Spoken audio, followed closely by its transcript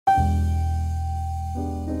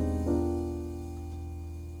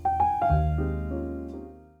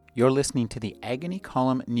You're listening to the Agony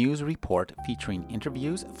Column News Report featuring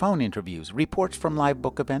interviews, phone interviews, reports from live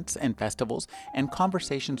book events and festivals, and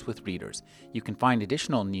conversations with readers. You can find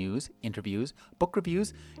additional news, interviews, book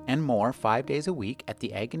reviews, and more 5 days a week at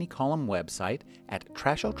the Agony Column website at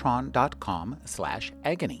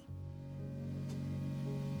trashotron.com/agony.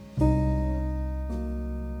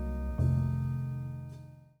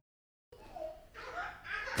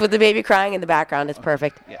 With the baby crying in the background, it's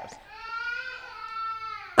perfect. Yes.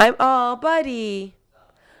 Buddy.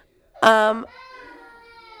 Do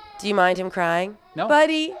you mind him crying? No.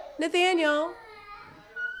 Buddy, Nathaniel.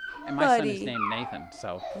 And my son Buddy. is named Nathan,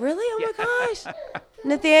 so. Really? Oh my gosh.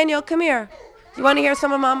 Nathaniel, come here. You want to hear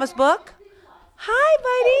some of Mama's book? Hi,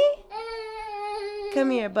 buddy. Come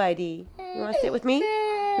here, buddy. You want to sit with me?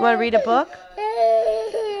 You want to read a book?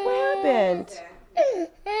 What happened?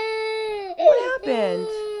 What happened?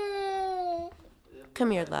 Come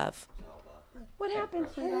here, love. What happened,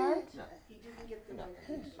 sweetheart?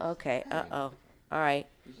 Okay, uh-oh. All right.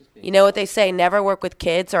 You know what they say, never work with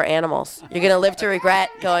kids or animals. You're going to live to regret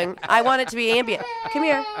going, I want it to be ambient. Come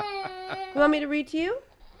here. You want me to read to you?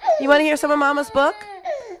 You want to hear some of Mama's book?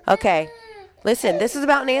 Okay. Listen, this is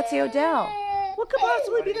about Nancy O'Dell. What could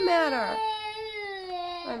possibly be the matter?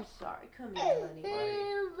 I'm sorry. Come here, honey.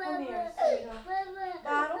 Come here, sweetheart.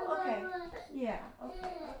 Bottle? Okay. Yeah. Okay.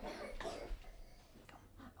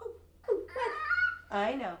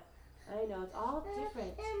 I know. It's all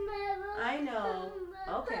different. I know.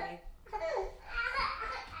 Okay.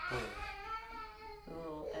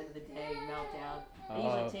 Oh, end of the day, meltdown. I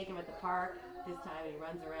usually take him at the park. This time he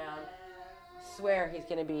runs around. Swear he's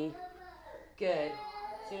going to be good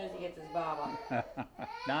as soon as he gets his bob on.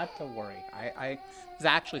 Not to worry. I it's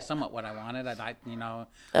actually somewhat what I wanted.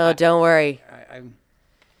 Don't worry.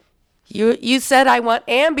 You said I want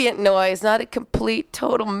ambient noise, not a complete,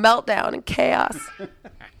 total meltdown and chaos.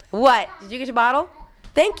 What? Did you get your bottle?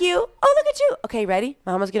 Thank you. Oh, look at you. Okay, ready?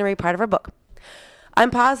 Mama's going to read part of her book.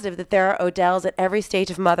 I'm positive that there are O'Dells at every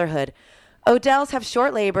stage of motherhood. O'Dells have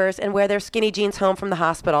short labors and wear their skinny jeans home from the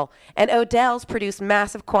hospital. And O'Dells produce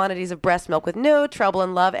massive quantities of breast milk with no trouble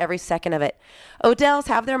and love every second of it. O'Dells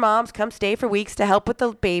have their moms come stay for weeks to help with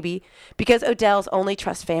the baby because O'Dells only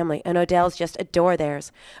trust family and O'Dells just adore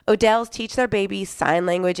theirs. O'Dells teach their babies sign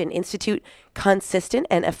language and institute consistent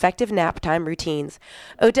and effective nap time routines.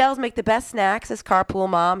 O'Dells make the best snacks as carpool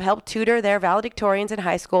mom, help tutor their valedictorians in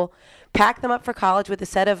high school, pack them up for college with a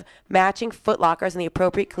set of matching footlockers in the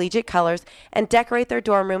appropriate collegiate colors, and decorate their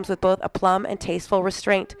dorm rooms with both aplomb and tasteful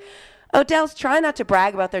restraint. O'Dells try not to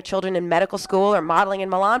brag about their children in medical school or modeling in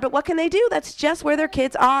Milan, but what can they do? That's just where their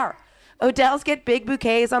kids are. O'Dells get big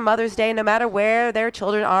bouquets on Mother's Day no matter where their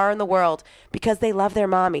children are in the world because they love their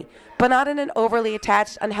mommy, but not in an overly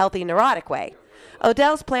attached, unhealthy, neurotic way.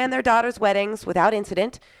 O'Dells plan their daughters' weddings without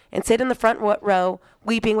incident and sit in the front row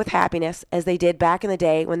weeping with happiness as they did back in the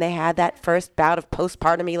day when they had that first bout of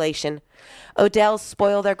postpartum elation. O'Dells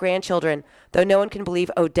spoil their grandchildren, though no one can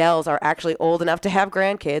believe O'Dells are actually old enough to have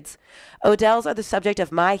grandkids. O'Dells are the subject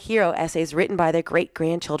of My Hero essays written by their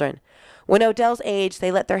great-grandchildren. When O'Dells age,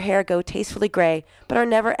 they let their hair go tastefully gray, but are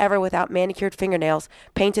never ever without manicured fingernails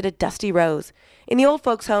painted a dusty rose. In the old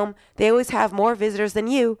folks' home, they always have more visitors than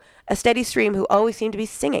you, a steady stream who always seem to be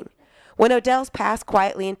singing. When O'Dells pass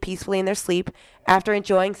quietly and peacefully in their sleep after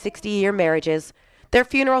enjoying 60-year marriages, their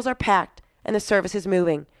funerals are packed and the service is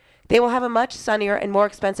moving. They will have a much sunnier and more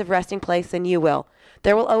expensive resting place than you will.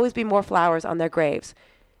 There will always be more flowers on their graves.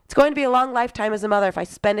 It's going to be a long lifetime as a mother if I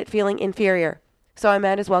spend it feeling inferior. So I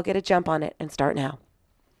might as well get a jump on it and start now.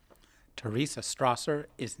 Teresa Strasser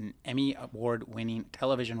is an Emmy Award-winning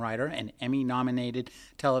television writer and Emmy-nominated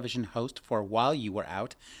television host for While You Were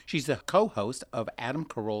Out. She's the co-host of Adam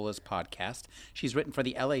Carolla's podcast. She's written for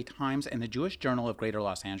the LA Times and the Jewish Journal of Greater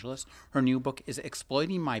Los Angeles. Her new book is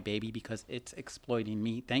Exploiting My Baby Because It's Exploiting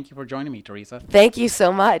Me. Thank you for joining me, Teresa. Thank you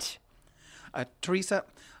so much. Teresa,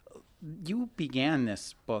 you began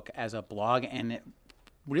this book as a blog and it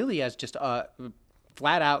really as just a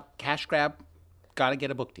flat-out cash grab, got to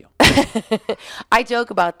get a book deal. I joke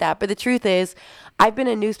about that, but the truth is I've been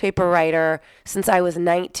a newspaper writer since I was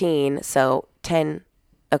 19, so 20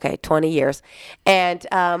 years. And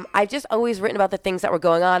I've just always written about the things that were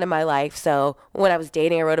going on in my life. So when I was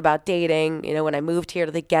dating, I wrote about dating. You know, when I moved here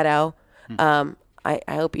to the ghetto, I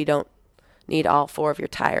hope you don't need all 4 of your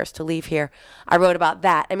tires to leave here. I wrote about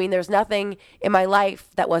that. I mean, there's nothing in my life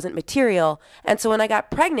that wasn't material. And so when I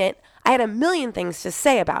got pregnant, I had a million things to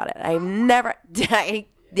say about it. I never,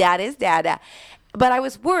 that is dada. But I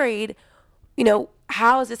was worried, you know,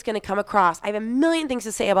 how is this going to come across? I have a million things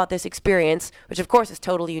to say about this experience, which of course is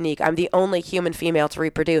totally unique. I'm the only human female to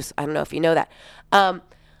reproduce. I don't know if you know that.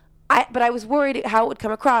 But I was worried how it would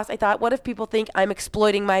come across. I thought, what if people think I'm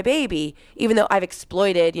exploiting my baby, even though I've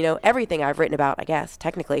exploited, everything I've written about, I guess,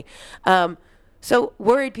 technically. So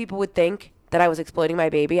worried people would think that I was exploiting my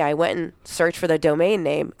baby. I went and searched for the domain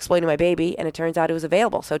name, exploiting my baby, and it turns out it was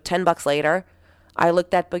available. So $10 later, I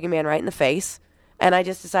looked that boogeyman right in the face, and I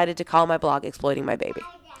just decided to call my blog Exploiting My Baby.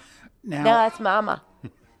 Now, No, that's Mama.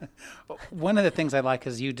 one of the things I like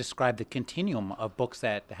is you describe the continuum of books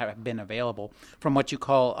that have been available, from what you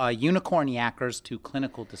call unicorn yackers to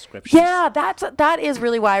clinical descriptions. Yeah, that is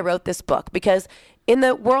really why I wrote this book, because in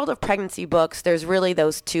the world of pregnancy books, there's really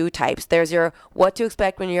those two types. There's your what to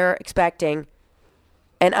expect when you're expecting,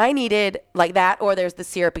 and I needed like that, or there's the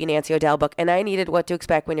syrupy Nancy O'Dell book, and I needed what to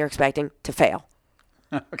expect when you're expecting to fail.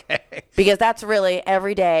 Okay. Because that's really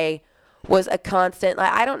every day was a constant.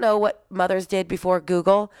 I don't know what mothers did before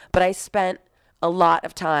Google, but I spent a lot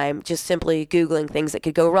of time just simply Googling things that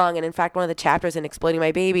could go wrong. And in fact, one of the chapters in Exploiting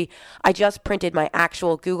My Baby, I just printed my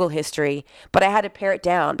actual Google history, but I had to pare it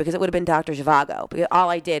down because it would have been Dr. Zhivago. Because all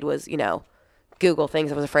I did was, Google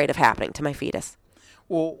things I was afraid of happening to my fetus.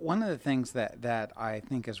 Well, one of the things that I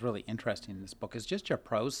think is really interesting in this book is just your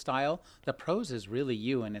prose style. The prose is really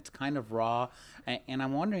you, and it's kind of raw. And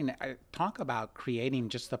I'm wondering, talk about creating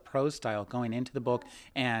just the prose style going into the book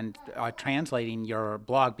and translating your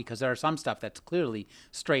blog, because there are some stuff that's clearly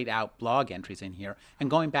straight out blog entries in here, and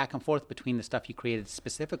going back and forth between the stuff you created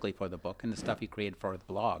specifically for the book and the stuff you created for the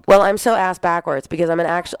blog. Well, I'm so ass backwards because I'm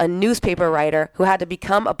a newspaper writer who had to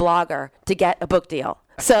become a blogger to get a book deal.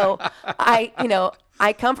 So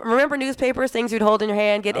I come from, remember newspapers, things you'd hold in your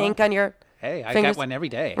hand, get ink on your Hey, I fingers? get one every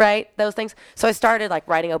day. Right, those things. So I started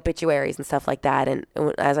writing obituaries and stuff like that, and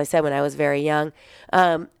as I said, when I was very young.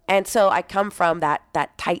 And so I come from that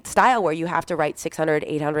tight style where you have to write 600,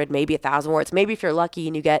 800, maybe 1,000 words. Maybe if you're lucky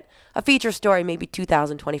and you get a feature story, maybe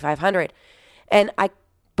 2,000, 2,500. And but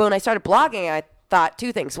when I started blogging, I thought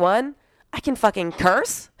two things. One, I can fucking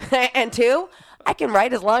curse. And two, I can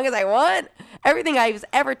write as long as I want. Everything I was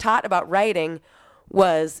ever taught about writing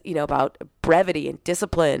was, about brevity and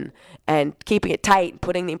discipline and keeping it tight and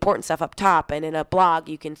putting the important stuff up top. And in a blog,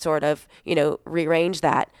 you can sort of, rearrange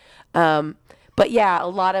that. But yeah, a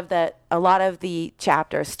lot of the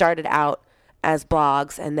chapters started out as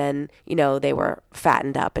blogs, and then, they were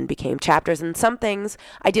fattened up and became chapters. And some things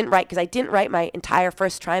I didn't write because I didn't write my entire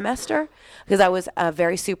first trimester because I was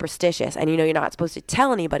very superstitious. And, you're not supposed to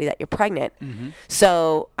tell anybody that you're pregnant. Mm-hmm.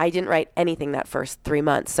 So I didn't write anything that first 3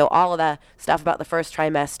 months. So all of the stuff about the first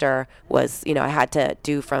trimester was, I had to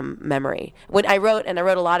do from memory. When I wrote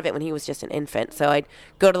a lot of it when he was just an infant. So I'd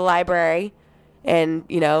go to the library and,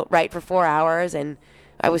 write for 4 hours, and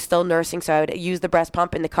I was still nursing, so I would use the breast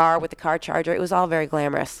pump in the car with the car charger. It was all very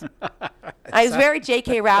glamorous. I was very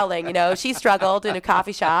J.K. Rowling, She struggled in a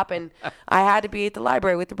coffee shop, and I had to be at the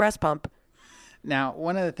library with the breast pump. Now,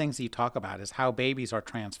 one of the things you talk about is how babies are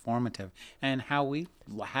transformative, and how we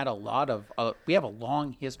had we have a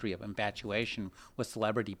long history of infatuation with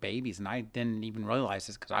celebrity babies, and I didn't even realize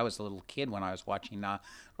this because I was a little kid when I was watching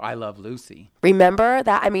I Love Lucy. Remember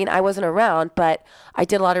that? I mean, I wasn't around, but I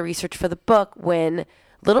did a lot of research for the book. When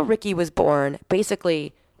little Ricky was born,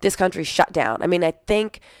 basically this country shut down. I mean, I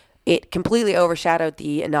think it completely overshadowed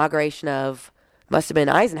the inauguration of, must have been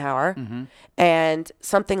Eisenhower, mm-hmm. and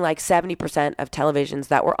something like 70% of televisions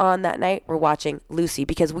that were on that night were watching Lucy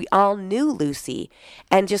because we all knew Lucy.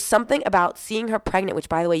 And just something about seeing her pregnant, which,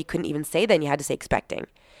 by the way, you couldn't even say then, you had to say expecting.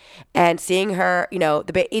 And seeing her,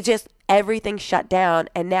 it just, everything shut down.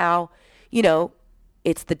 And now,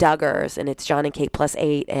 it's the Duggars, and it's John and Kate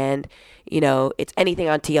 +8, and, it's anything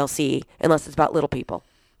on TLC unless it's about little people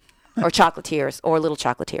or chocolatiers or little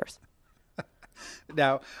chocolatiers.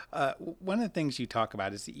 Now, one of the things you talk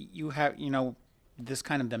about is you have, this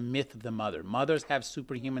kind of the myth of the mother. Mothers have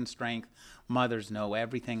superhuman strength. Mothers know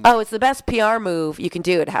everything. Oh, it's the best PR move you can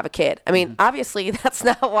do to have a kid. I mean, mm-hmm. Obviously, that's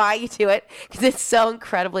not why you do it, because it's so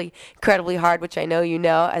incredibly, incredibly hard, which I know you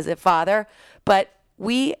know as a father. But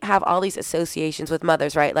we have all these associations with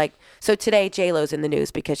mothers, right? So today, J-Lo's in the news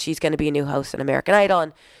because she's going to be a new host on American Idol,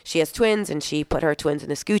 and she has twins, and she put her twins in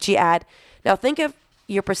a Scoochie ad. Now, think of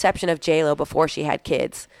your perception of J-Lo before she had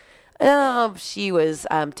kids. Oh, she was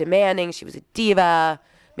demanding. She was a diva.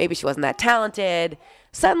 Maybe she wasn't that talented.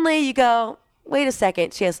 Suddenly you go, wait a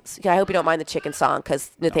second. I hope you don't mind the chicken song because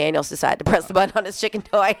Nathaniel's decided to press the button on his chicken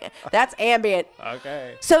toy. That's ambient.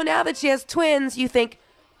 Okay. So now that she has twins,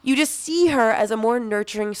 you just see her as a more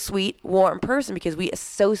nurturing, sweet, warm person because we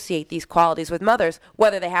associate these qualities with mothers.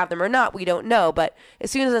 Whether they have them or not, we don't know. But as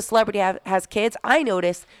soon as a celebrity has kids, I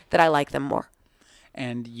notice that I like them more.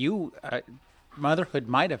 And you motherhood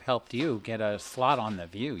might have helped you get a slot on The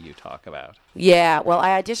View you talk about. Yeah, well,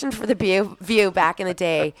 I auditioned for the View back in the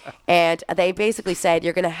day, and they basically said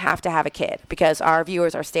you're going to have a kid because our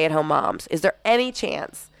viewers are stay-at-home moms. Is there any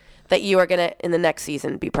chance that you are going to, in the next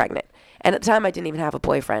season, be pregnant? And at the time, I didn't even have a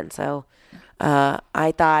boyfriend, so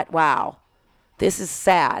I thought, wow, this is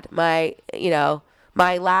sad. My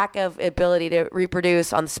lack of ability to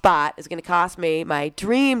reproduce on the spot is going to cost me my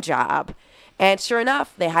dream job. And sure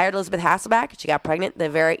enough, they hired Elizabeth Hasselbeck. She got pregnant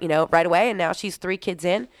right away, and now she's 3 kids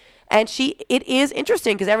in. And it is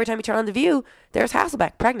interesting because every time you turn on The View, there's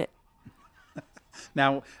Hasselbeck pregnant.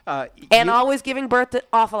 Now, and always giving birth to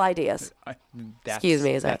awful ideas. Excuse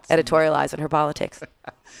me as I editorialize on her politics.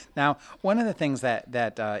 Now, one of the things that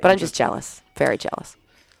but I'm just jealous, very jealous.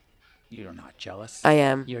 You're not jealous. I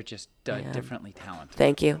am. You're just differently talented.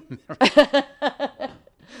 Thank you.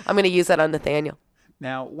 I'm going to use that on Nathaniel.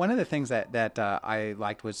 Now, one of the things that I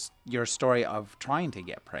liked was your story of trying to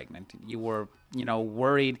get pregnant. You were,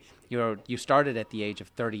 worried. You started at the age of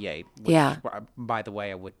 38. Which, yeah. By the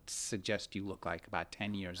way, I would suggest you look like about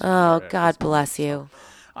 10 years. Oh, God bless you.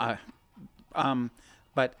 But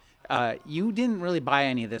you didn't really buy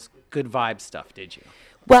any of this good vibe stuff, did you?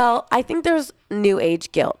 Well, I think there's new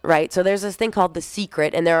age guilt, right? So there's this thing called The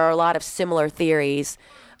Secret, and there are a lot of similar theories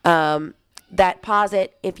that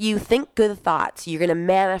posit if you think good thoughts, you're going to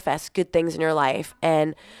manifest good things in your life.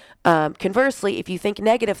 And conversely, if you think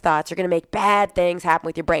negative thoughts, you're going to make bad things happen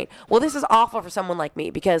with your brain. Well, this is awful for someone like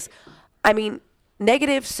me because,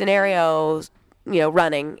 negative scenarios,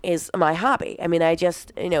 running is my hobby. I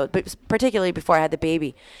just, particularly before I had the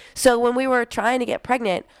baby. So when we were trying to get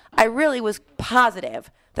pregnant, I really was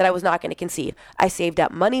positive that I was not going to conceive. I saved up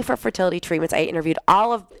money for fertility treatments. I interviewed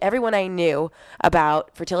everyone I knew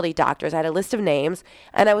about fertility doctors. I had a list of names,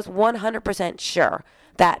 and I was 100% sure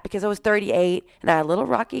that because I was 38 and I had a little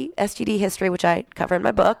rocky STD history, which I cover in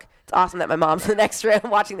my book. It's awesome that my mom's in the next room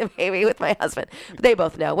watching the baby with my husband. But they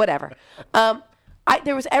both know, whatever.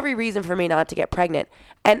 There was every reason for me not to get pregnant.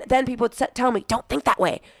 And then people would tell me, don't think that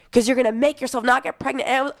way because you're going to make yourself not get pregnant.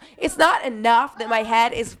 And it's not enough that my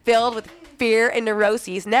head is filled with fear and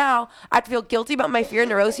neuroses. Now I have to feel guilty about my fear and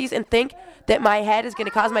neuroses and think that my head is going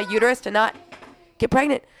to cause my uterus to not get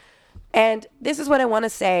pregnant. And this is what I want to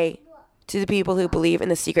say to the people who believe in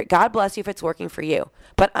The Secret. God bless you if it's working for you.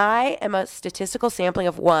 But I am a statistical sampling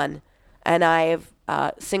of one, and I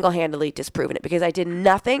have single-handedly disproven it because I did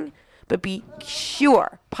nothing but be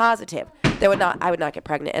sure, positive, that I would not get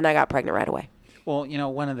pregnant, and I got pregnant right away. Well,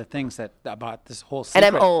 one of the things about this whole secret...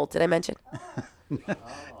 And I'm old, did I mention?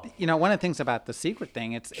 One of the things about The Secret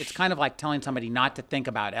thing, it's kind of like telling somebody not to think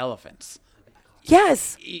about elephants.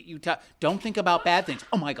 Yes. Don't think about bad things.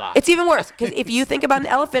 Oh, my God. It's even worse, because if you think about an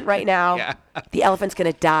elephant right now, the elephant's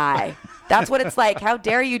going to die. That's what it's like. How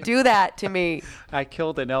dare you do that to me? I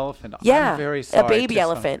killed an elephant. Yeah, I'm very sorry. A baby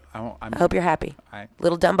elephant. I hope you're happy.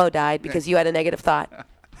 Little Dumbo died because you had a negative thought.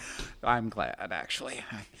 I'm glad, actually.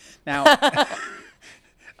 Now,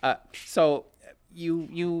 so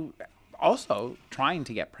you also trying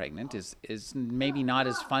to get pregnant is maybe not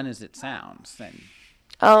as fun as it sounds. And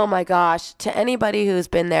oh my gosh, to anybody who's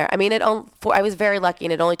been there, I was very lucky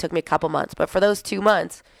and it only took me a couple months. But for those 2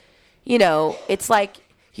 months, it's like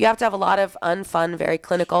you have to have a lot of unfun, very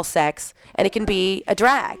clinical sex, and it can be a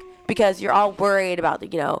drag because you're all worried about,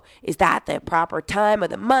 is that the proper time of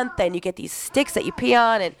the month? And you get these sticks that you pee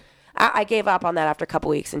on, and I gave up on that after a couple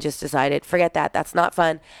weeks and just decided, forget that. That's not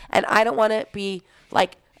fun. And I don't want to be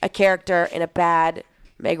like a character in a bad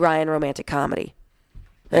Meg Ryan romantic comedy.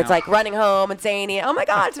 It's like running home and saying, oh my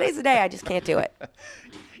God, today's the day. I just can't do it.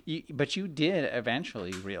 But you did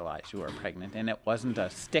eventually realize you were pregnant, and it wasn't a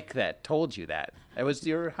stick that told you that. It was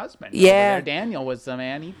your husband. Yeah. Over there. Daniel was the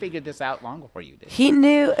man. He figured this out long before you did. He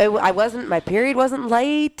knew my period wasn't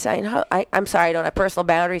late. I'm sorry, I don't have personal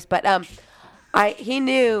boundaries, but he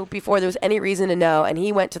knew before there was any reason to know, and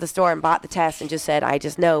he went to the store and bought the test and just said, I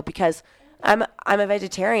just know because I'm a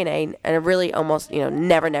vegetarian and I really almost,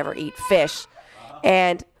 never eat fish.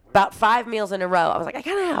 And about 5 meals in a row, I was like, I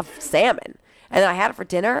gotta have salmon. And then I had it for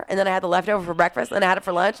dinner, and then I had the leftover for breakfast, and then I had it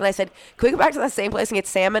for lunch. And I said, can we go back to that same place and get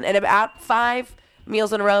salmon? And about 5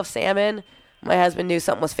 meals in a row of salmon, my husband knew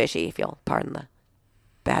something was fishy, if you'll pardon the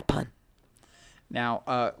bad pun.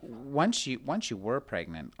 Now, once you were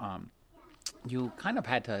pregnant, you kind of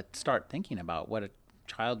had to start thinking about what a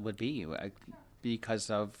child would be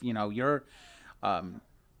because of, your,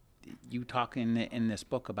 you talk in this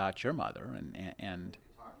book about your mother and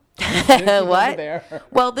what?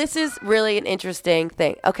 Well, this is really an interesting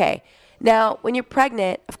thing. Okay. Now, when you're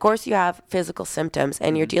pregnant, of course you have physical symptoms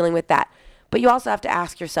and you're dealing with that. But you also have to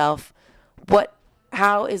ask yourself, what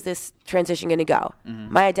how is this transition going to go?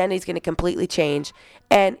 My identity is going to completely change.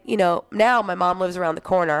 And, now my mom lives around the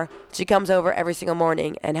corner. She comes over every single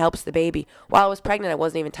morning and helps the baby. While I was pregnant, I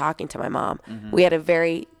wasn't even talking to my mom. We had a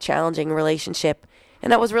very challenging relationship.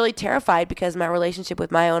 And I was really terrified because my relationship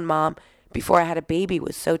with my own mom before I had a baby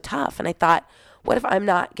was so tough. And I thought, what if I'm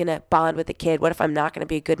not going to bond with the kid? What if I'm not going to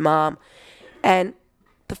be a good mom? And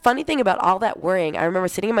the funny thing about all that worrying, I remember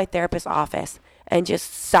sitting in my therapist's office and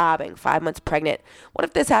just sobbing, 5 months pregnant. What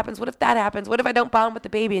if this happens? What if that happens? What if I don't bond with the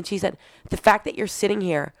baby? And she said, the fact that you're sitting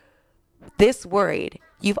here this worried,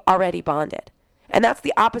 you've already bonded. And that's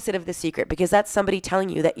the opposite of The Secret, because that's somebody telling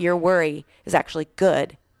you that your worry is actually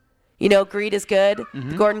good. Greed is good,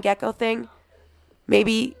 the Gordon Gekko thing.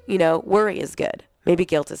 Maybe, worry is good. Maybe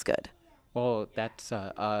guilt is good. Well, that's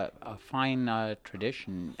a fine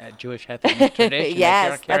tradition, Jewish ethnic tradition.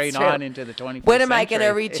 Yes, that carried that's true. on into the 21st century. What am I going to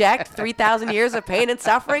reject? 3,000 years of pain and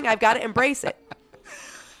suffering? I've got to embrace it.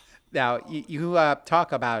 Now, you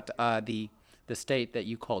talk about the state that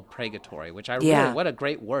you called purgatory, which really, what a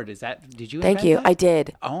great word. Is that, did you Thank you. that? I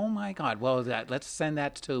did. Oh my God. Well, let's send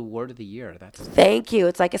that to Word of the Year. Thank you.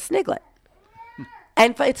 It's like a sniglet.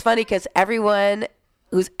 And it's funny because everyone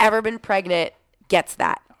who's ever been pregnant gets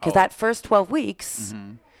that. Because that first 12 weeks,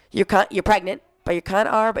 you're pregnant, but you kind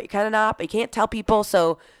of are, but you kind of not, but you can't tell people.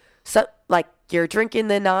 So like you're drinking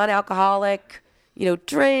the non-alcoholic,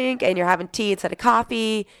 drink, and you're having tea instead of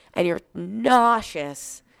coffee, and you're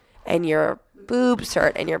nauseous, and your boobs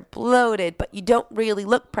hurt, and you're bloated, but you don't really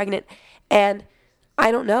look pregnant. And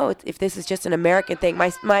I don't know if this is just an American thing.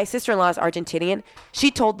 My sister-in-law is Argentinian. She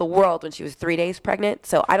told the world when she was 3 days pregnant.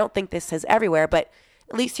 So I don't think this is everywhere, but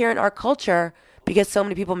at least here in our culture, because so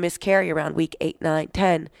many people miscarry around week 8, 9,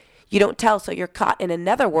 10, you don't tell, so you're caught in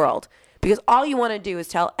another world. Because all you want to do is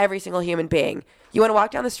tell every single human being. You want to walk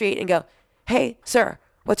down the street and go, hey, sir,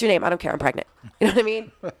 what's your name? I don't care, I'm pregnant. You know what I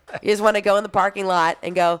mean? You just want to go in the parking lot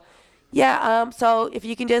and go, yeah, so if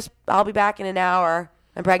you can I'll be back in an hour.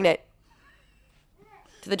 I'm pregnant.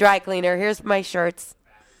 To the dry cleaner, here's my shirts.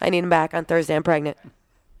 I need them back on Thursday, I'm pregnant.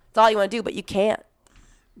 That's all you want to do, but you can't.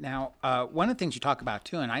 Now, one of the things you talk about,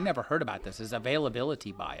 too, and I never heard about this, is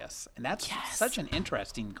availability bias. And that's such an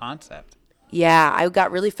interesting concept. Yeah, I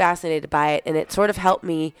got really fascinated by it, and it sort of helped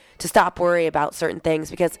me to stop worry about certain things,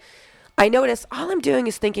 because I noticed all I'm doing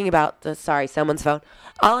is thinking about someone's phone.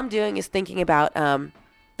 All I'm doing is thinking about,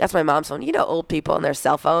 that's my mom's phone. Old people and their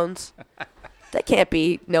cell phones. That can't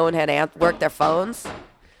be, no one had to work their phones.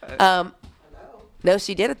 No,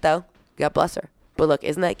 she did it, though. God bless her. But look,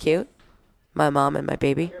 isn't that cute? My mom and my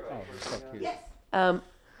baby. Oh, they're so cute.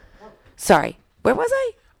 Sorry, where was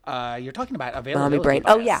I? You're talking about availability Mommy brain.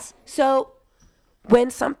 bias. Oh, yeah. So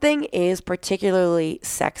when something is particularly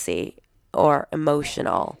sexy or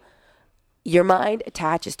emotional, your mind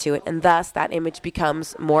attaches to it, and thus that image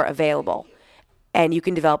becomes more available. And you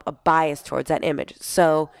can develop a bias towards that image.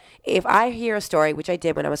 So if I hear a story, which I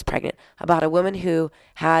did when I was pregnant, about a woman who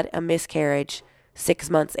had a miscarriage 6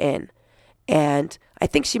 months in, and I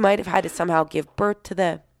think she might have had to somehow give birth to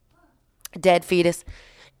the dead fetus,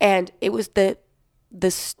 and it was the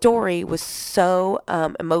story was so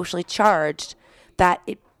emotionally charged that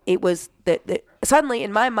it was suddenly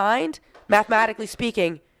in my mind, mathematically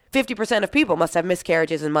speaking, 50% of people must have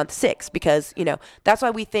miscarriages in month 6, because that's why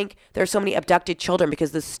we think there are so many abducted children,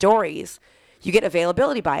 because the stories, you get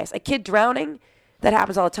availability bias. A kid drowning, that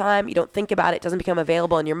happens all the time. You don't think about it. It doesn't become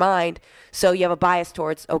available in your mind. So you have a bias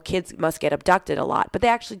towards, kids must get abducted a lot. But they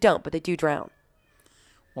actually don't, but they do drown.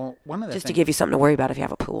 Well, one of the Just to give you something to worry about if you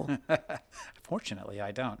have a pool. Fortunately,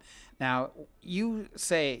 I don't. Now, you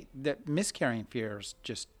say that miscarrying fears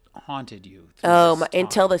just haunted you.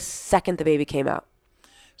 Until the second the baby came out.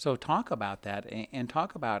 So talk about that, and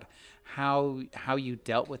talk about how you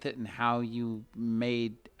dealt with it, and how you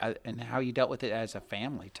dealt with it as a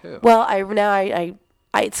family too. Well, I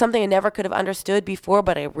it's something I never could have understood before,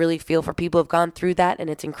 but I really feel for people who've gone through that, and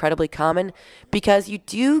it's incredibly common, because you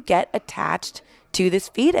do get attached to this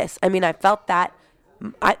fetus. I mean, I felt that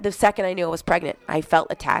the second I knew I was pregnant, I felt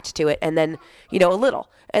attached to it, and then a little,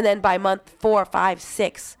 and then by month 4, 5,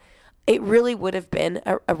 6. It really would have been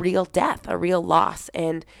a real death, a real loss.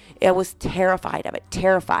 And I was terrified of it,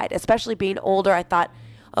 terrified. Especially being older, I thought,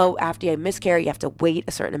 after you miscarry, you have to wait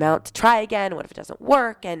a certain amount to try again. What if it doesn't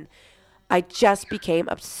work? And I just became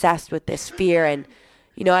obsessed with this fear. And,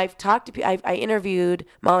 I've talked to people. I interviewed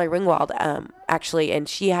Molly Ringwald, actually, and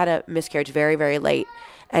she had a miscarriage very, very late.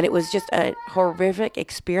 And it was just a horrific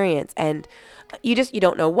experience. And you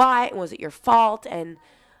don't know why. Was it your fault? And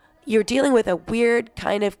you're dealing with a weird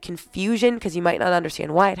kind of confusion, because you might not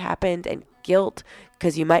understand why it happened, and guilt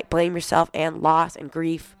because you might blame yourself, and loss and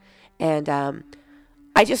grief. And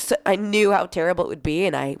I knew how terrible it would be,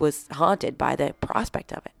 and I was haunted by the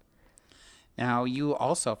prospect of it. Now, you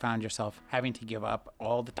also found yourself having to give up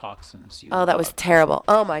all the toxins. Oh, that was terrible.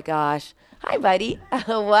 Oh my gosh. Hi, buddy.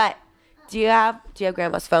 What? Do you have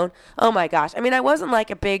grandma's phone? Oh my gosh. I mean, I wasn't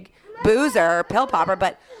like a big boozer or pill popper,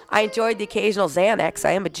 but I enjoyed the occasional Xanax.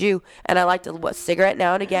 I am a Jew, and I liked a cigarette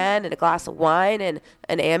now and again, and a glass of wine, and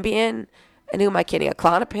an Ambien, and who am I kidding? A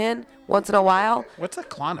Klonopin once in a while. What's a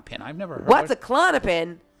Klonopin? I've never heard. What's a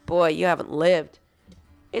Klonopin? Boy, you haven't lived.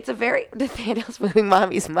 It's a very Nathaniel's moving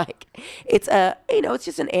mommy's mic. It's it's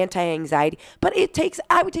just an anti-anxiety, but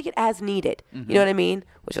I would take it as needed. You know what I mean?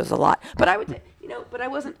 Which was a lot, but I would, but I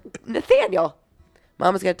wasn't Nathaniel.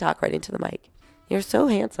 Mama's gonna talk right into the mic. You're so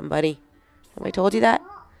handsome, buddy. Have I told you that?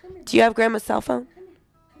 Do you have grandma's cell phone?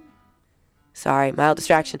 Sorry, mild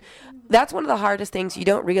distraction. That's one of the hardest things you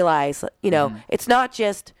don't realize. It's not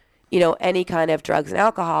just any kind of drugs and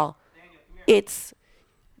alcohol. It's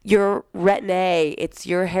your Retin-A, it's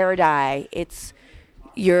your hair dye, it's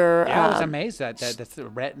your... Yeah, I was amazed that that's the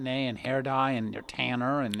Retin-A and hair dye and your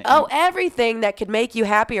tanner and... everything that could make you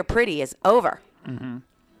happy or pretty is over. Mm-hmm.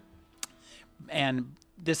 And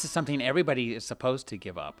this is something everybody is supposed to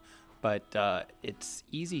give up, but it's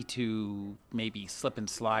easy to maybe slip and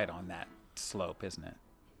slide on that slope, isn't it?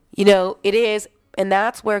 It is, and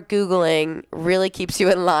that's where Googling really keeps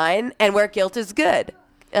you in line and where guilt is good.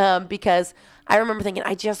 Because I remember thinking,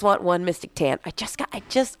 I just want one Mystic Tan.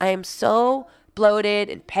 I am so bloated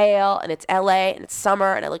and pale, and it's LA, and it's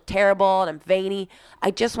summer, and I look terrible, and I'm veiny.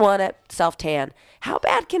 I just want a self-tan. How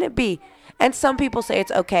bad can it be? And some people say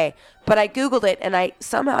it's okay. But I Googled it, and I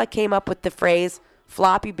somehow came up with the phrase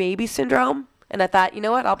floppy baby syndrome. And I thought, you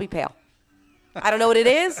know what? I'll be pale. I don't know what it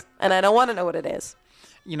is, and I don't want to know what it is.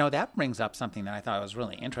 That brings up something that I thought was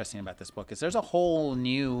really interesting about this book is there's a whole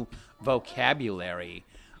new vocabulary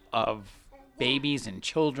of babies and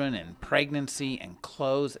children and pregnancy and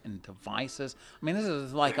clothes and devices. I mean, this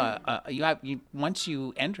is like once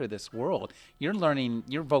you enter this world, you're learning,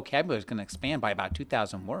 your vocabulary is going to expand by about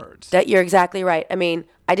 2,000 words. You're exactly right. I mean,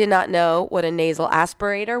 I did not know what a nasal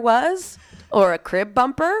aspirator was or a crib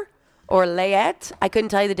bumper or layette. I couldn't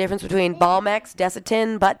tell you the difference between Balmex,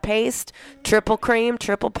 Desitin, butt paste, triple cream,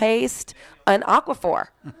 triple paste, and Aquaphor.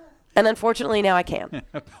 And unfortunately, now I can.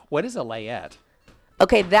 What is a layette?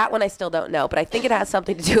 Okay, that one I still don't know, but I think it has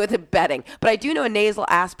something to do with the bedding. But I do know a nasal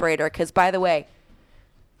aspirator because, by the way,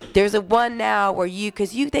 there's a one now where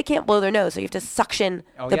they can't blow their nose, so you have to suction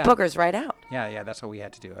boogers right out. Yeah, that's what we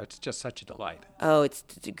had to do. It's just such a delight. Oh, it's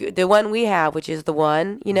the one we have, which is the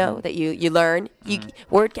one, that you learn.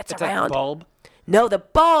 Word gets around. It's a bulb? No, the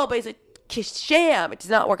bulb is a sham. It does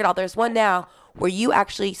not work at all. There's one now where you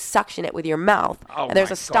actually suction it with your mouth, and there's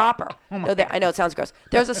a stopper. I know it sounds gross.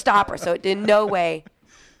 There's a stopper, so in no way,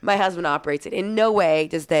 my husband operates it. In no way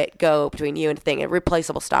does that go between you and the thing, a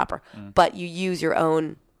replaceable stopper. But you use your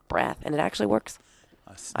own breath, and it actually works.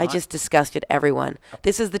 I just disgusted everyone.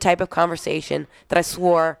 This is the type of conversation that I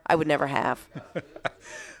swore I would never have.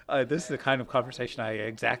 This is the kind of conversation I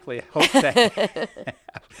exactly hope to have.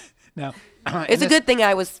 Now, it's a good thing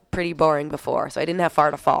I was pretty boring before, so I didn't have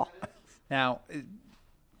far to fall. Now,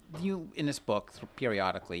 you, in this book,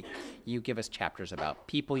 periodically, you give us chapters about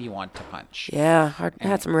people you want to punch. Yeah, I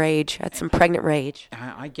had some rage. I had some pregnant rage.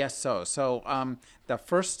 I guess so. So the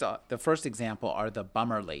first example are the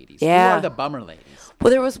bummer ladies. Yeah. Who are the bummer ladies?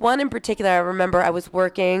 Well, there was one in particular. I remember I was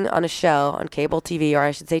working on a show on cable TV, or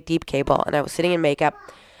I should say deep cable, and I was sitting in makeup,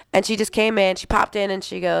 and she just came in. She popped in, and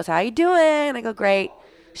she goes, "How you doing?" And I go, "Great."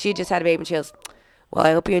 She just had a baby, and she goes, "Well,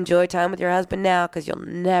 I hope you enjoy time with your husband now because you'll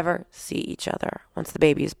never see each other once the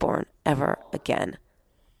baby is born ever again.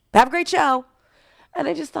 Have a great show." And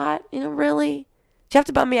I just thought, really? Do you have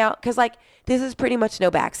to bum me out? Because, this is pretty much no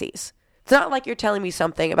backsies. It's not like you're telling me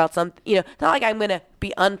something about it's not like I'm going to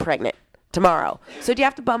be unpregnant tomorrow. So do you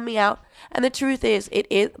have to bum me out? And the truth is,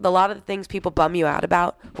 a lot of the things people bum you out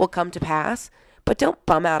about will come to pass, but don't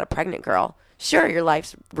bum out a pregnant girl. Sure, your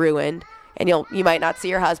life's ruined, and you might not see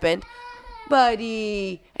your husband,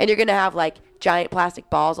 buddy, and you're going to have giant plastic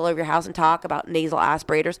balls all over your house and talk about nasal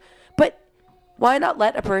aspirators. But why not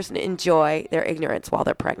let a person enjoy their ignorance while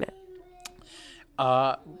they're pregnant?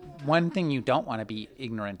 One thing you don't want to be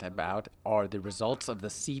ignorant about are the results of the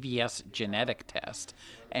CVS genetic test.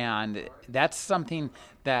 And that's something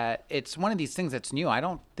that it's one of these things that's new. I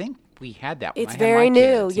don't think we had that when It's I had very my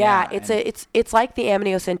new. kids. Yeah. It's like the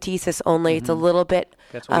amniocentesis, only it's a little bit.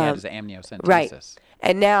 That's what we had as amniocentesis. Right.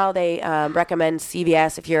 And now they recommend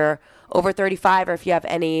CVS if you're over 35 or if you have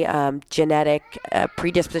any genetic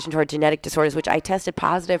predisposition toward genetic disorders, which I tested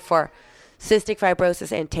positive for cystic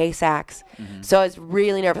fibrosis and Tay-Sachs. So I was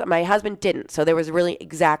really nervous. My husband didn't. So there was really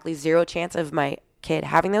exactly 0 chance of my kid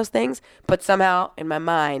having those things. But somehow in my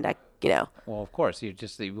mind, Well, of course, you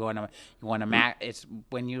want to it's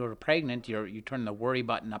when you're pregnant, you turn the worry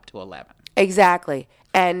button up to 11. Exactly.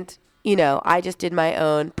 And, I just did my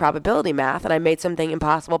own probability math and I made something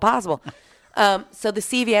impossible possible. So the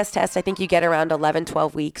CVS test, I think you get around 11,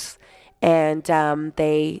 12 weeks. And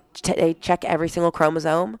they check every single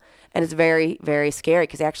chromosome. And it's very, very scary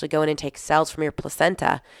because they actually go in and take cells from your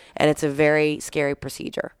placenta. And it's a very scary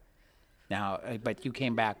procedure. Now, but you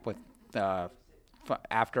came back with,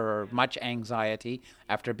 after much anxiety,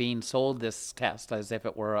 after being sold this test as if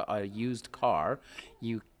it were a used car,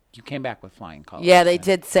 you came back with flying colors. Yeah, they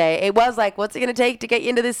did say. It was like, what's it going to take to get you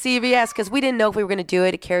into this CVS? Because we didn't know if we were going to do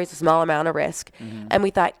it. It carries a small amount of risk. And we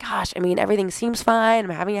thought, gosh, everything seems fine.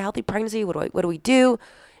 I'm having a healthy pregnancy. What do we do?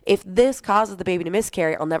 If this causes the baby to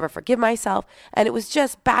miscarry, I'll never forgive myself. And it was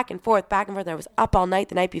just back and forth. And I was up all night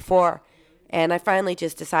the night before. And I finally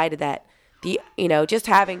just decided that just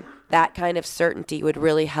having that kind of certainty would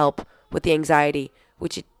really help with the anxiety,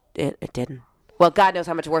 which it didn't. Well, God knows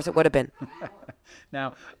how much worse it would have been.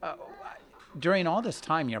 Now, during all this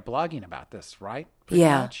time, you're blogging about this, right?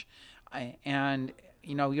 Yeah. Much. And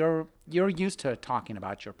you're used to talking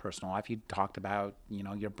about your personal life. You talked about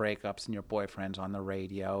your breakups and your boyfriends on the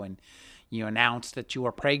radio, and you announced that you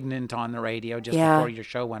were pregnant on the radio just before your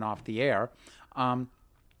show went off the air.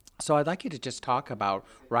 So I'd like you to just talk about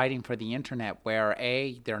writing for the internet where,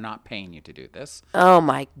 A, they're not paying you to do this. Oh,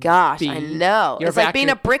 my gosh. B, I know. It's like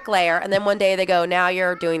being a bricklayer, and then one day they go, now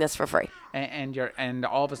you're doing this for free. And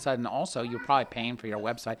all of a sudden also you're probably paying for your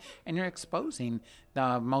website, and you're exposing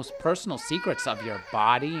the most personal secrets of your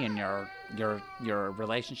body and your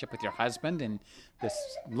relationship with your husband and this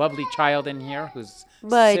lovely child in here who's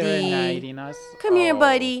serenading us. Come here,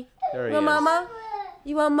 buddy. There he You want is. mama?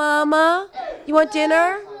 You want mama? You want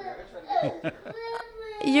dinner?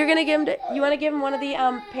 You're gonna give him. You want to give him one of the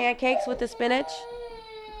pancakes with the spinach?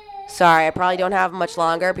 Sorry, I probably don't have much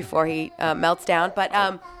longer before he melts down. But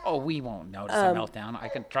Oh, we won't notice a meltdown. I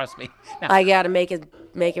can trust me. Now, I gotta make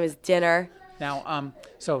him his dinner. Now,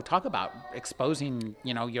 so talk about exposing,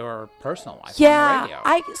 your personal life on the Yeah, radio.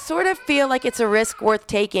 I sort of feel like it's a risk worth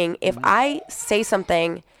taking if I say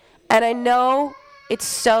something, and I know it's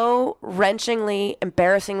so wrenchingly,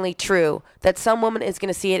 embarrassingly true that some woman is going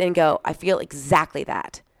to see it and go, I feel exactly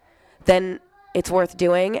that. Then it's worth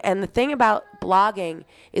doing. And the thing about blogging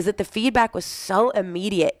is that the feedback was so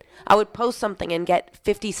immediate. I would post something and get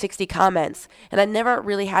 50, 60 comments. And I never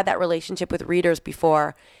really had that relationship with readers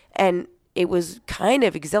before. And it was kind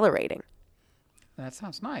of exhilarating. That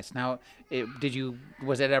sounds nice. Now,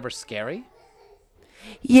 was it ever scary?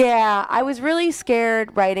 Yeah, I was really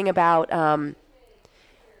scared writing about,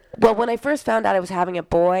 well, when I first found out I was having a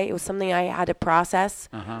boy, it was something I had to process.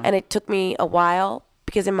 And it took me a while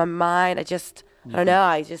because in my mind, I don't know,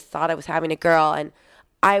 I just thought I was having a girl. And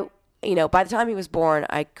by the time he was born,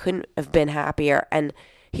 I couldn't have been happier. And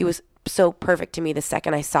he was so perfect to me the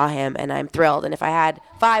second I saw him, and I'm thrilled. And if I had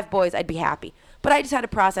 5 boys, I'd be happy. But I just had to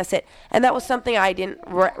process it. And that was something I didn't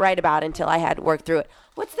write about until I had worked through it.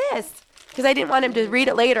 What's this? Because I didn't want him to read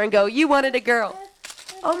it later and go, you wanted a girl.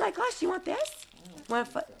 Oh, my gosh, you want this?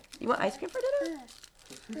 You want ice cream for dinner?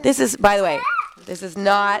 This is, by the way, this is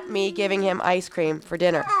not me giving him ice cream for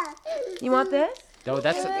dinner. You want this? No,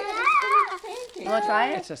 that's You want to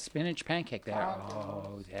try it? it's a spinach pancake there.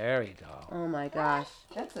 Oh, there you go. Oh, my gosh.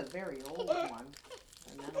 That's a very old one.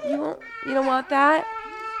 You don't want that?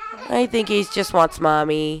 I think he just wants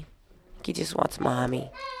mommy. He just wants mommy.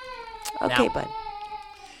 Okay, Now- bud.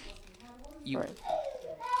 You,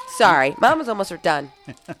 Sorry, Mama's almost done.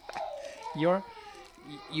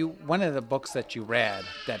 one of the books that you read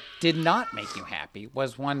that did not make you happy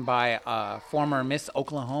was one by former Miss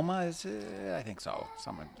Oklahoma. I think so.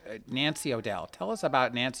 Nancy O'Dell. Tell us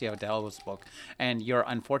about Nancy O'Dell's book and your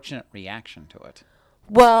unfortunate reaction to it.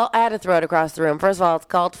 Well, I had to throw it across the room. First of all, it's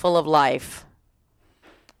called Full of Life.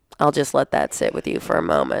 I'll just let that sit with you for a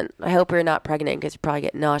moment. I hope you're not pregnant because you probably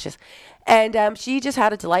get nauseous. And she just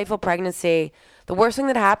had a delightful pregnancy. The worst thing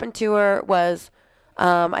that happened to her was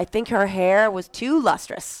I think her hair was too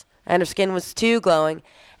lustrous and her skin was too glowing.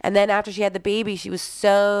 And then after she had the baby, she was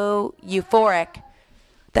so euphoric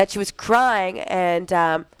that she was crying. And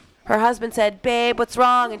her husband said, babe, what's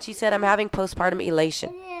wrong? And she said, I'm having postpartum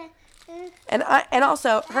elation. And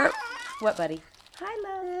also her, what, buddy? Hi,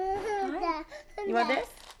 love. Hi. You want this?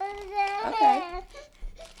 Okay.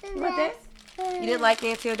 You want this? You didn't like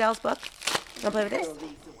Nancy O'Dell's book? You want to play with this?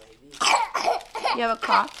 You have a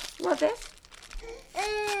cough. You want this?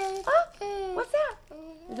 Oh, what's that?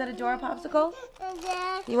 Is that a Dora popsicle?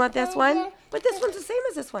 You want this one? But this one's the same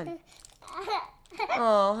as this one.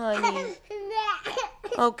 Oh, honey.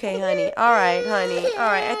 Okay, honey. All right, honey. All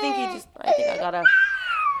right. I think I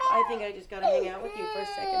just gotta hang out with you for a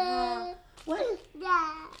second. What?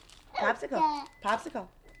 Popsicle. Popsicle.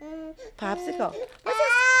 Popsicle. What's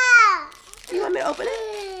this? Do you want me to open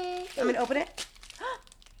it? You want me to open it?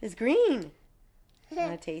 It's green. You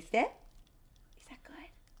want to taste it? Is that good?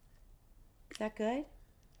 Is that good?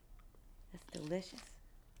 That's delicious.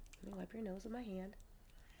 Let me wipe your nose with my hand.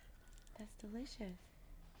 That's delicious.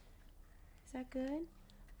 Is that good?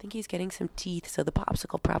 I think he's getting some teeth, so the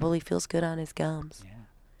popsicle probably feels good on his gums. Yeah.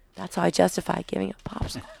 That's how I justify giving a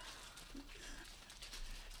popsicle.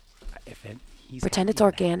 Pretend it's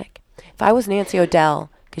organic. If I was Nancy O'Dell,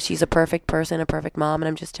 because she's a perfect person, a perfect mom, and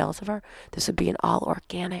I'm just jealous of her, this would be an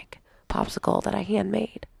all-organic popsicle that I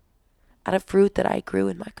handmade out of fruit that I grew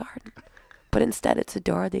in my garden. But instead, it's a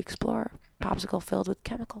Dora the Explorer popsicle filled with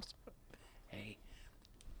chemicals. Hey,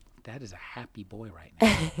 that is a happy boy right now.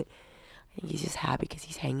 I think he's just happy because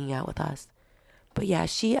he's hanging out with us. But yeah,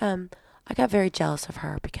 I got very jealous of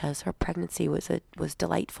her because her pregnancy was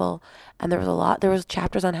delightful, and there was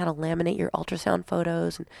chapters on how to laminate your ultrasound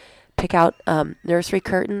photos and pick out nursery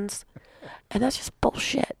curtains, and that's just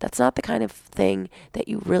bullshit. That's not the kind of thing that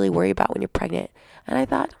you really worry about when you're pregnant. And I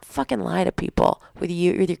thought, fucking lie to people with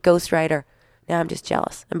your ghostwriter. Now I'm just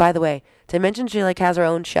jealous. And by the way, to mention she has her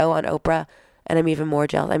own show on Oprah, and I'm even more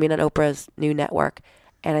jealous. I mean, on Oprah's new network.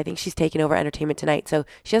 And I think she's taking over Entertainment Tonight. So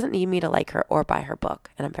she doesn't need me to like her or buy her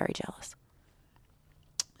book. And I'm very jealous.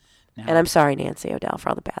 Now, and I'm sorry, Nancy O'Dell, for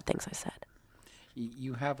all the bad things I said.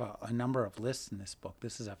 You have a number of lists in this book.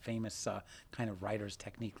 This is a famous kind of writer's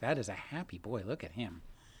technique. That is a happy boy. Look at him.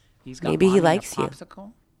 He's got Maybe he mommy likes a you.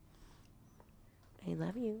 popsicle. I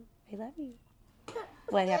love you. I love you.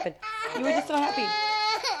 What happened? You were just so happy.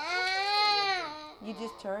 You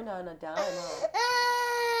just turned on a dime, huh?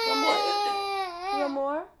 One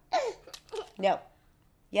more? No.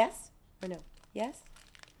 Yes or no? Yes?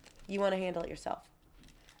 You want to handle it yourself.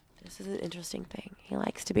 This is an interesting thing. He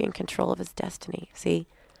likes to be in control of his destiny. See?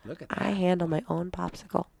 Look at that. I handle my own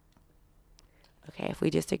popsicle. Okay, if we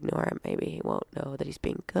just ignore him, maybe he won't know that he's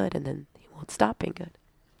being good, and then he won't stop being good.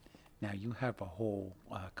 Now, you have a whole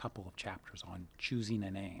couple of chapters on choosing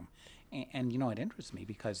a name. And, you know, it interests me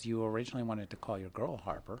because you originally wanted to call your girl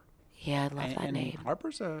Harper. Yeah, I love that name.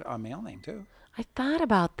 Harper's a male name, too. I thought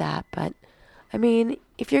about that, but, I mean,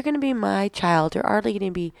 if you're going to be my child, you're already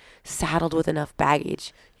going to be saddled with enough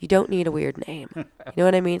baggage. You don't need a weird name. You know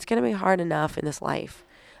what I mean? It's going to be hard enough in this life.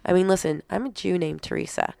 I mean, listen, I'm a Jew named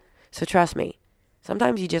Teresa, so trust me.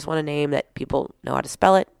 Sometimes you just want a name that people know how to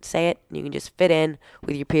spell it, say it, and you can just fit in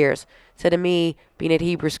with your peers. Instead of me being at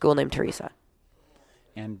Hebrew school named Teresa.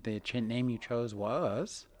 And the name you chose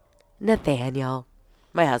was? Nathaniel.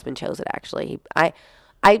 My husband chose it, actually.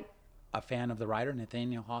 A fan of the writer,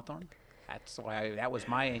 Nathaniel Hawthorne? That's why that was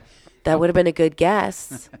my... That would have been a good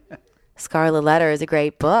guess. Scarlet Letter is a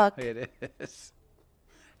great book. It is.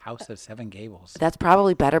 House of Seven Gables. That's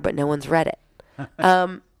probably better, but no one's read it.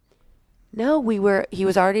 No, he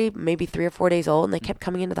was already maybe 3 or 4 days old, and they kept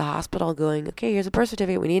coming into the hospital going, okay, here's a birth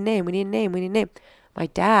certificate. We need a name. We need a name. We need a name. My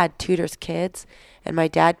dad tutors kids, and my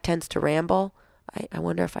dad tends to ramble. I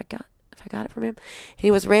wonder if I got it from him. And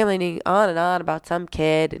he was rambling on and on about some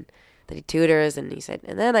kid and that he tutors, and he said,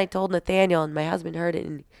 and then I told Nathaniel, and my husband heard it,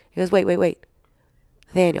 and he goes, wait.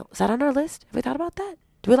 Nathaniel, is that on our list? Have we thought about that?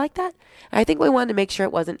 Do we like that? And I think we wanted to make sure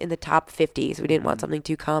it wasn't in the top 50, so we didn't want something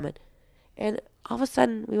too common. And all of a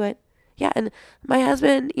sudden, we went, yeah, and my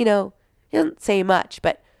husband, you know, he doesn't say much,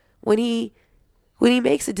 but when he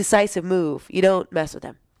makes a decisive move, you don't mess with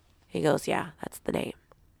him. He goes, yeah, that's the name.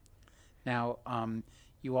 Now,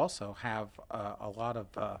 you also have a lot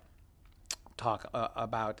of talk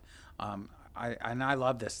about, I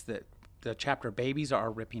love this, that the chapter, Babies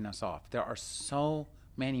Are Ripping Us Off. There are so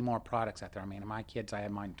many more products out there. I mean, my kids, I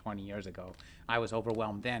had mine 20 years ago. I was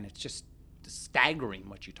overwhelmed then. It's just staggering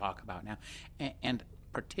what you talk about now. And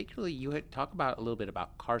particularly, you had talked about a little bit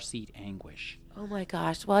about car seat anguish. Oh my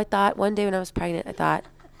gosh. Well, I thought one day when I was pregnant,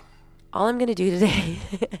 all I'm going to do today,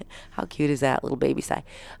 how cute is that little baby sigh?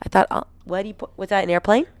 I thought, what's that, an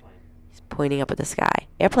airplane? He's pointing up at the sky.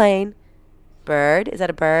 Airplane. Bird. Is that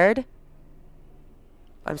a bird?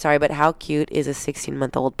 I'm sorry, but how cute is a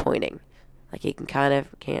 16-month-old pointing? Like he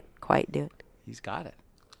can't quite do it. He's got it.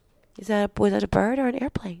 Was that a bird or an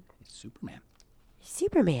airplane? It's Superman.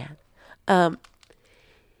 Superman.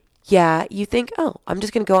 Yeah, you think, oh, I'm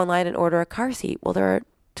just going to go online and order a car seat. Well, there are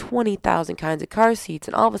 20,000 kinds of car seats,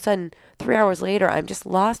 and all of a sudden, 3 hours later, I'm just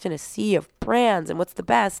lost in a sea of brands and what's the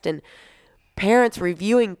best, and parents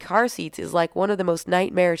reviewing car seats is like one of the most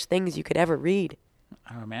nightmarish things you could ever read.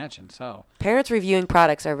 I imagine so. Parents reviewing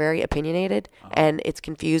products are very opinionated, and it's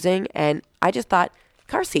confusing. And I just thought,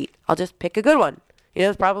 car seat, I'll just pick a good one.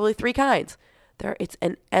 There's probably 3 kinds. It's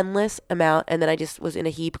an endless amount. And then I just was in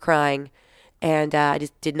a heap crying, and I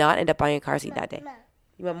just did not end up buying a car seat that day.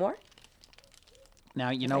 You want more? Now,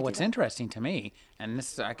 you know what's interesting to me, and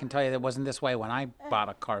this I can tell you that wasn't this way when I bought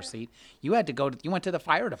a car seat. You had to you went to the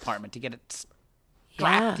fire department to get it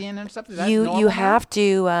strapped in and stuff. Is that You normal now? have to.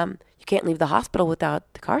 You can't leave the hospital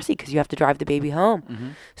without the car seat because you have to drive the baby home. Mm-hmm.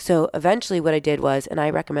 So eventually, what I did was, and I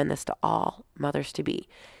recommend this to all mothers to be,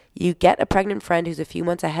 you get a pregnant friend who's a few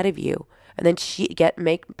months ahead of you, and then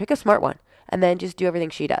pick a smart one, and then just do everything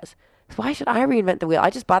she does. Why should I reinvent the wheel? I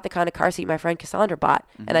just bought the kind of car seat my friend Cassandra bought,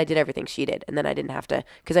 and I did everything she did. And then I didn't have to,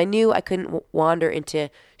 because I knew I couldn't wander into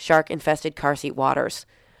shark-infested car seat waters.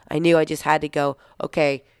 I knew I just had to go,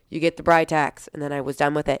 okay, you get the Britax, and then I was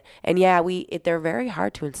done with it. And yeah, they're very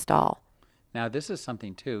hard to install. Now, this is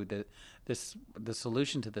something, too, that the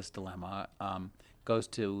solution to this dilemma goes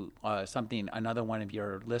to another one of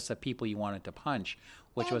your lists of people you wanted to punch,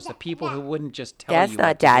 which was the people who wouldn't just tell That's you not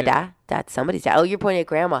what to do. Dada. That's somebody's dad. Oh, you're pointing at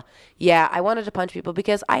Grandma. Yeah, I wanted to punch people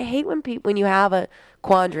because I hate when you have a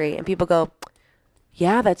quandary and people go,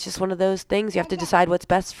 yeah, that's just one of those things. You have to decide what's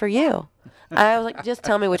best for you. I was like, just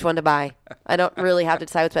tell me which one to buy. I don't really have to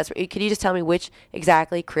decide what's best for you. Could you just tell me which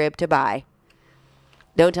exactly crib to buy?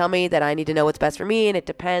 Don't tell me that I need to know what's best for me and it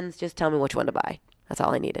depends. Just tell me which one to buy. That's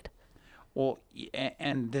all I needed. Well,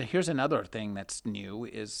 and here's another thing that's new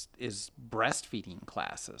is breastfeeding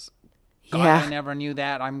classes. God, Yeah. I never knew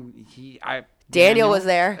that. Daniel was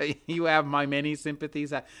there. You have my many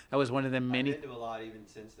sympathies. That was one of the many. I've been to a lot even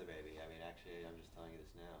since the baby. I mean, actually, I'm just telling you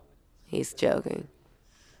this now. He's joking.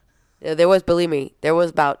 Believe me, there was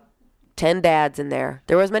about 10 dads in there.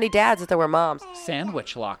 There was many dads as there were moms.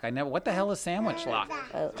 Sandwich lock. What the hell is sandwich lock?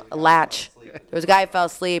 A latch. There was a guy who fell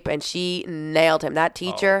asleep, and she nailed him. That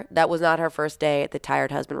teacher, that was not her first day at the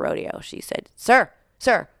Tired Husband Rodeo. She said, sir,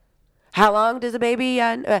 how long does a baby,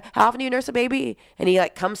 how often do you nurse a baby? And he,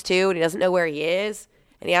 comes to, and he doesn't know where he is.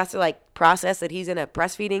 And he has to, process that he's in a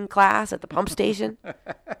breastfeeding class at the pump station.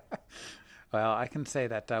 Well, I can say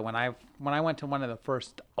that when I went to one of the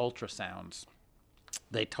first ultrasounds,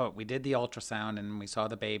 we did the ultrasound and we saw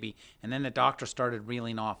the baby, and then the doctor started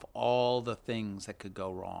reeling off all the things that could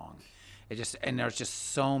go wrong. And there's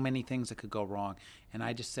just so many things that could go wrong. And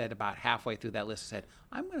I just said about halfway through that list, I said,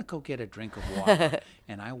 I'm going to go get a drink of water.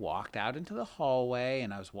 And I walked out into the hallway,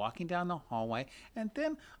 and I was walking down the hallway, and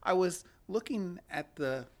then I was looking at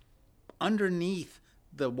underneath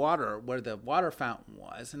the water where the water fountain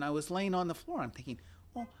was, and I was laying on the floor. I'm thinking,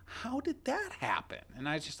 well, how did that happen? And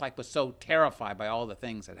I just was so terrified by all the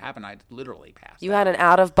things that happened. I literally passed You out. had an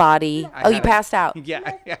out of body. You passed out.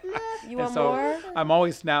 Yeah. You And want so more? I'm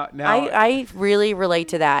always now. I really relate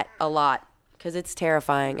to that a lot because it's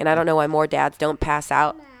terrifying. And I don't know why more dads don't pass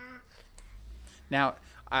out. Now,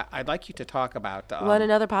 I'd like you to talk about. You want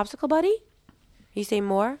another popsicle, buddy? You say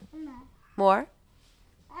more? More?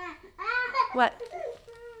 What?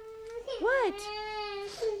 What?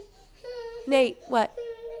 Nate, what?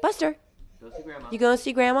 Buster, Go see Grandma. you going to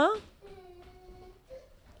see Grandma?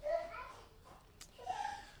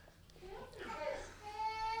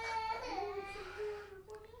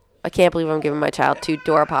 I can't believe I'm giving my child 2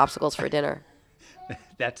 Dora popsicles for dinner.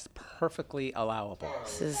 That's perfectly allowable.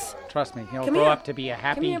 This is... Trust me, he'll Come grow here. up to be a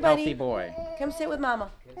happy, here, buddy. healthy boy. Come sit with Mama.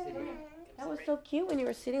 That was so cute when you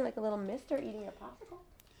were sitting like a little mister eating your popsicle.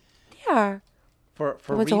 Yeah. For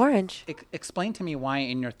What's orange? Explain to me why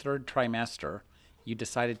in your 3rd trimester you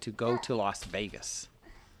decided to go to Las Vegas.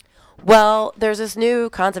 Well, there's this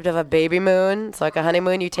new concept of a baby moon. It's like a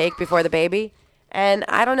honeymoon you take before the baby. And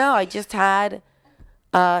I don't know, I just had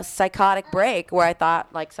a psychotic break where I thought,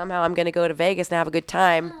 somehow I'm going to go to Vegas and have a good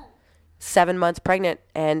time. 7 months pregnant.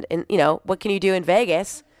 And, what can you do in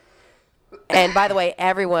Vegas? And by the way,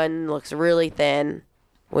 everyone looks really thin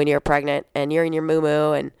when you're pregnant and you're in your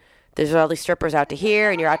moo-moo and there's all these strippers out to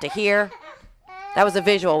here and you're out to here. That was a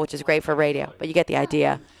visual, which is great for radio, but you get the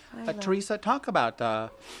idea. Teresa, talk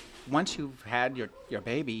about once you've had your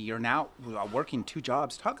baby, you're now working 2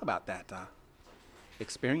 jobs. Talk about that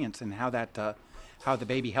experience and how the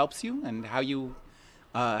baby helps you and how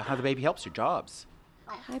the baby helps your jobs.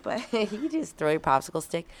 Hi, bud. You just throw your popsicle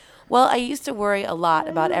stick. Well, I used to worry a lot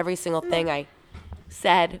about every single thing I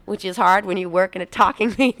said, which is hard when you work in a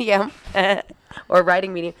talking medium or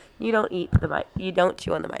writing medium. You don't eat the mic. You don't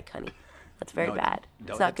chew on the mic, honey. That's very No, bad.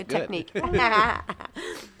 no, It's not that's good good. technique.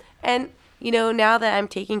 And, now that I'm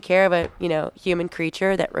taking care of a, human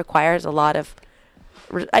creature that requires a lot of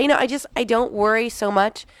I don't worry so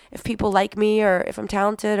much if people like me or if I'm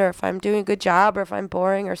talented or if I'm doing a good job or if I'm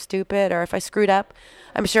boring or stupid or if I screwed up.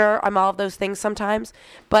 I'm sure I'm all of those things sometimes.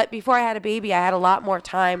 But before I had a baby, I had a lot more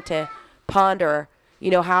time to ponder,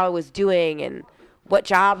 how I was doing and what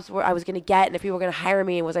jobs I was going to get and if people were going to hire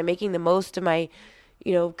me and was I making the most of my,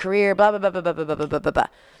 career, blah, blah, blah, blah, blah, blah, blah, blah, blah, blah.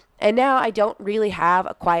 And now I don't really have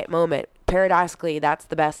a quiet moment. Paradoxically, that's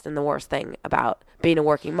the best and the worst thing about being a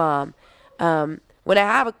working mom. When I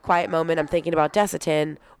have a quiet moment, I'm thinking about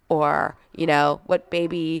Desitin or, what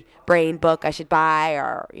baby brain book I should buy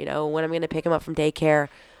or, when I'm going to pick him up from daycare.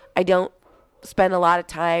 I don't spend a lot of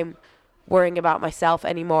time worrying about myself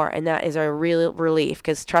anymore, and that is a real relief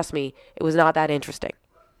because, trust me, it was not that interesting.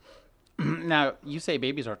 Now, you say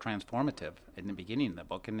babies are transformative in the beginning of the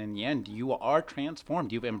book, and in the end, you are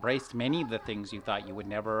transformed. You've embraced many of the things you thought you would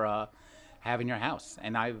never have in your house,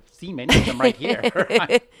 and I've seen many of them right here.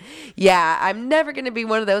 Yeah, I'm never going to be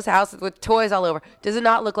one of those houses with toys all over. Does it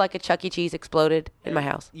not look like a Chuck E. Cheese exploded in my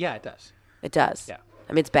house? Yeah, it does. It does. Yeah.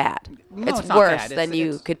 I mean, it's bad. No, it's it's not worse bad. than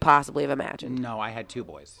you could possibly have imagined. No, I had 2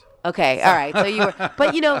 boys. Okay, all right. So you were,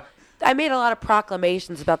 but I made a lot of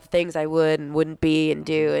proclamations about the things I would and wouldn't be and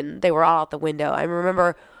do, and they were all out the window. I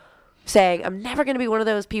remember saying, I'm never going to be one of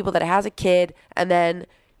those people that has a kid and then,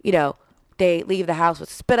 they leave the house with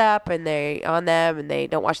spit up and they on them and they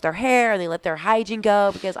don't wash their hair and they let their hygiene go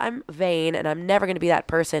because I'm vain and I'm never going to be that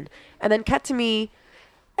person. And then cut to me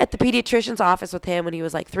at the pediatrician's office with him when he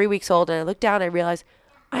was like 3 weeks old, and I looked down and I realized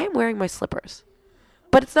I am wearing my slippers.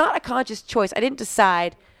 But it's not a conscious choice. I didn't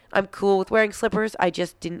decide I'm cool with wearing slippers. I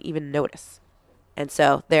just didn't even notice. And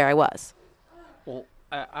so there I was. Well,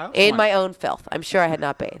 I in my own filth. I'm sure I had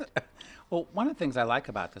not bathed. Well, one of the things I like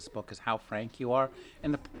about this book is how frank you are.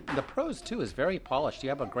 And the prose, too, is very polished. You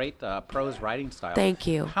have a great prose writing style. Thank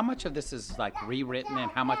you. How much of this is, rewritten and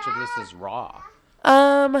how much of this is raw?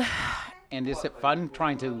 And is it fun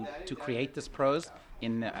trying to create this prose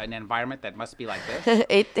in an environment that must be like this?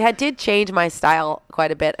 It did change my style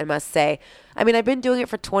quite a bit, I must say. I mean, I've been doing it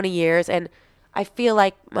for 20 years, and I feel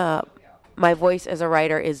like my voice as a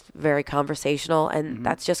writer is very conversational, and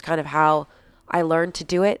that's just kind of how I learned to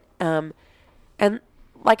do it. And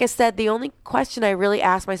like I said, the only question I really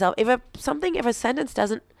ask myself, if a sentence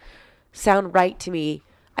doesn't sound right to me,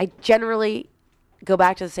 I generally go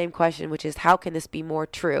back to the same question, which is, how can this be more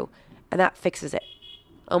true? And that fixes it,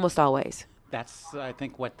 almost always. That's, I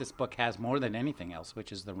think, what this book has more than anything else,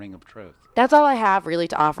 which is the ring of truth. That's all I have really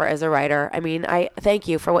to offer as a writer. I mean, I thank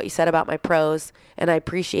you for what you said about my prose, and I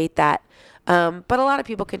appreciate that. But a lot of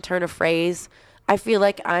people can turn a phrase. I feel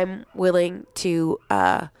like I'm willing to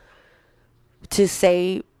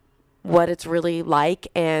say what it's really like,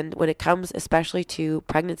 and when it comes especially to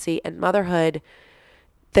pregnancy and motherhood,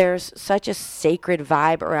 there's such a sacred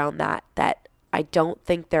vibe around that I don't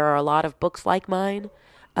think there are a lot of books like mine.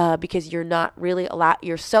 Because you're not really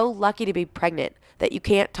you're so lucky to be pregnant that you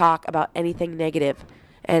can't talk about anything negative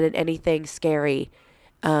and anything scary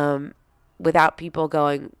without people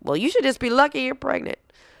going, well, you should just be lucky you're pregnant.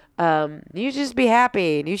 You should just be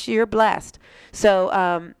happy and you're blessed.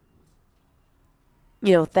 So,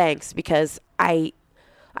 thanks, because I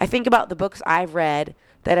think about the books I've read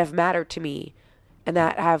that have mattered to me and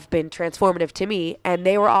that have been transformative to me, and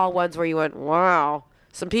they were all ones where you went, wow.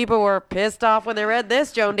 Some people were pissed off when they read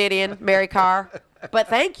this, Joan Didion, Mary Carr. But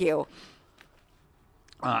thank you.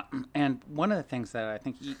 And one of the things that I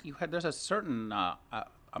think you had, there's a certain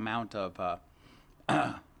amount of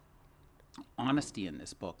honesty in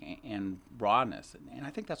this book and rawness. And I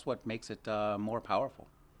think that's what makes it more powerful.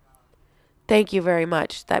 Thank you very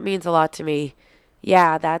much. That means a lot to me.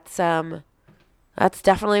 Yeah, that's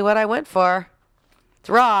definitely what I went for. It's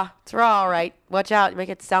raw. It's raw, all right. Watch out. You might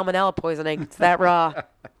get salmonella poisoning. It's that raw.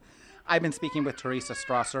 I've been speaking with Teresa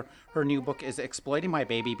Strasser. Her new book is Exploiting My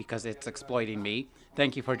Baby Because It's Exploiting Me.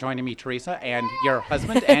 Thank you for joining me, Teresa, and your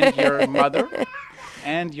husband and your mother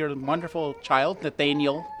and your wonderful child,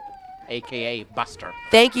 Nathaniel, a.k.a. Buster.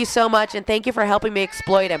 Thank you so much, and thank you for helping me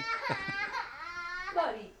exploit him.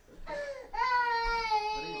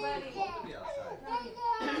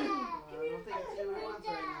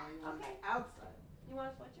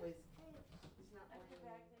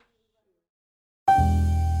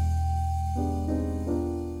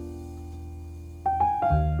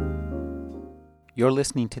 You're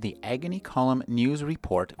listening to the Agony Column News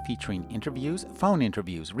Report featuring interviews, phone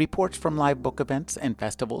interviews, reports from live book events and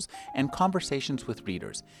festivals, and conversations with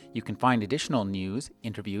readers. You can find additional news,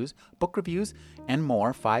 interviews, book reviews, and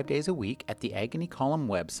more 5 days a week at the Agony Column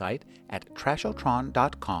website at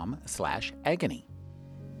trashotron.com/agony.